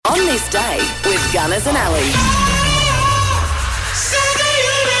this day with Gunners and Ali.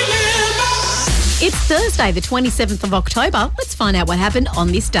 It's Thursday, the 27th of October. Let's find out what happened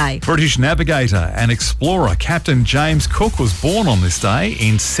on this day. British navigator and explorer Captain James Cook was born on this day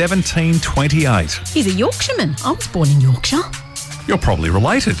in 1728. He's a Yorkshireman. I was born in Yorkshire. You're probably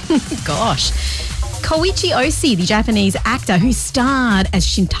related. Gosh. Koichi Osi, the Japanese actor who starred as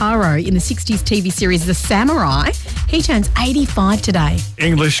Shintaro in the 60s TV series The Samurai, he turns 85 today.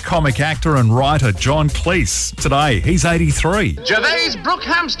 English comic actor and writer John Cleese. Today, he's 83. Gervais Brook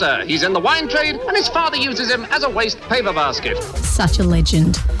Hamster. He's in the wine trade and his father uses him as a waste paper basket. Such a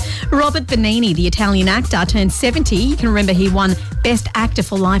legend. Robert Benigni, the Italian actor, turned 70. You can remember he won Best Actor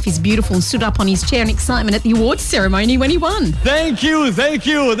for Life is Beautiful and stood up on his chair in excitement at the awards ceremony when he won. Thank you.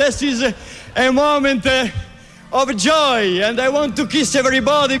 This is a moment of joy, and I want to kiss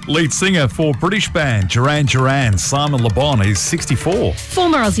everybody. Lead singer for British band Duran Duran, Simon Le Bon, is 64.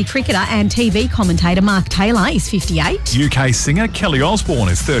 Former Aussie cricketer and TV commentator Mark Taylor is 58. UK singer Kelly Osbourne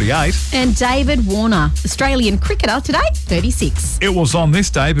is 38. And David Warner, Australian cricketer, today, 36. It was on this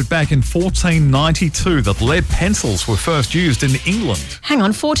day, but back in 1492, that lead pencils were first used in England. Hang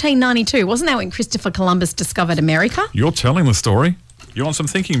on, 1492. Wasn't that when Christopher Columbus discovered America? You're telling the story. You want some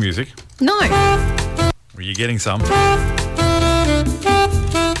thinking music? No. Were you getting some?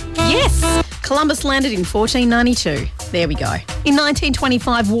 Yes. Columbus landed in 1492. There we go. In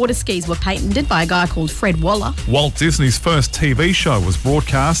 1925, water skis were patented by a guy called Fred Waller. Walt Disney's first TV show was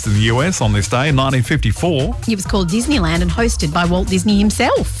broadcast in the US on this day in 1954. It was called Disneyland and hosted by Walt Disney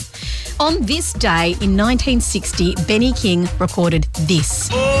himself. On this day in 1960, Benny King recorded this.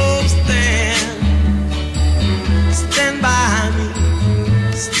 Oh, stand by me.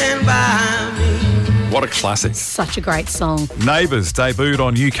 Stand by me. What a classic. Such a great song. Neighbours debuted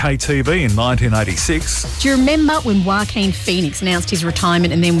on UK TV in 1986. Do you remember when Joaquin Phoenix announced his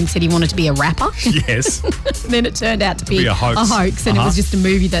retirement and then said he wanted to be a rapper? Yes. Then it turned out to be a hoax. And it was just a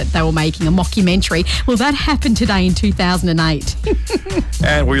movie that they were making, a mockumentary. Well, that happened today in 2008.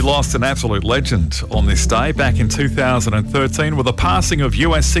 And we lost an absolute legend on this day back in 2013 with the passing of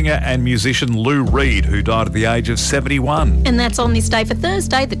US singer and musician Lou Reed, who died at the age of 71. And that's on this day for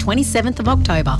Thursday, the 27th of October.